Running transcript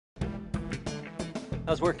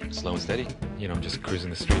How's work? Slow and steady. You know, I'm just cruising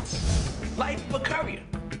the streets. Life of a courier.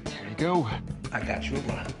 There you go. I got you a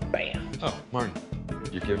run. Bam. Oh, Martin,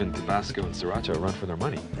 you're giving Tabasco and Sriracha a run for their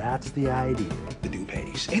money. That's the idea. The dude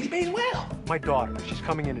pays. And he pays well. My daughter, she's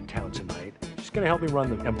coming into town tonight. She's gonna help me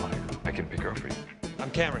run the empire. I can pick her up for you.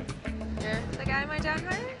 I'm Cameron. You're the guy my dad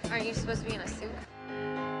hired? Aren't you supposed to be in a suit?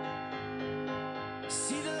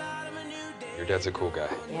 Your dad's a cool guy.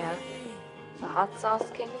 Yeah. The hot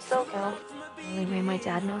sauce king of SoCal. The only way my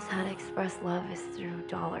dad knows how to express love is through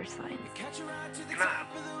dollar signs. You're not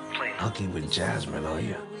playing hooky with Jasmine, are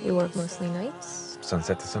you? You work mostly nights?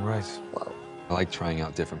 Sunset to sunrise. Whoa. I like trying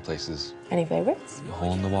out different places. Any favorites?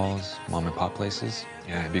 Hole in the walls, mom and pop places.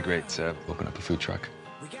 Yeah, it'd be great to open up a food truck.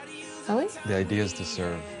 Really? The idea is to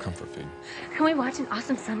serve comfort food. Can we watch an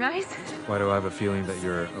awesome sunrise? Why do I have a feeling that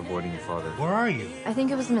you're avoiding your father? Where are you? I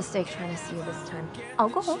think it was a mistake trying to see you this time. I'll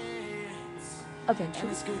go home.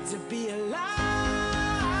 Eventually.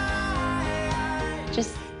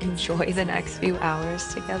 Just enjoy the next few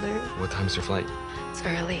hours together. What time's your flight? It's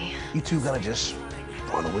early. You two gonna just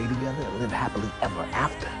run away together and live happily ever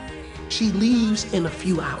after. She leaves in a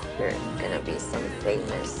few hours. You're gonna be some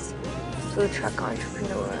famous food truck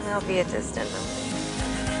entrepreneur. I'll be a distant memory.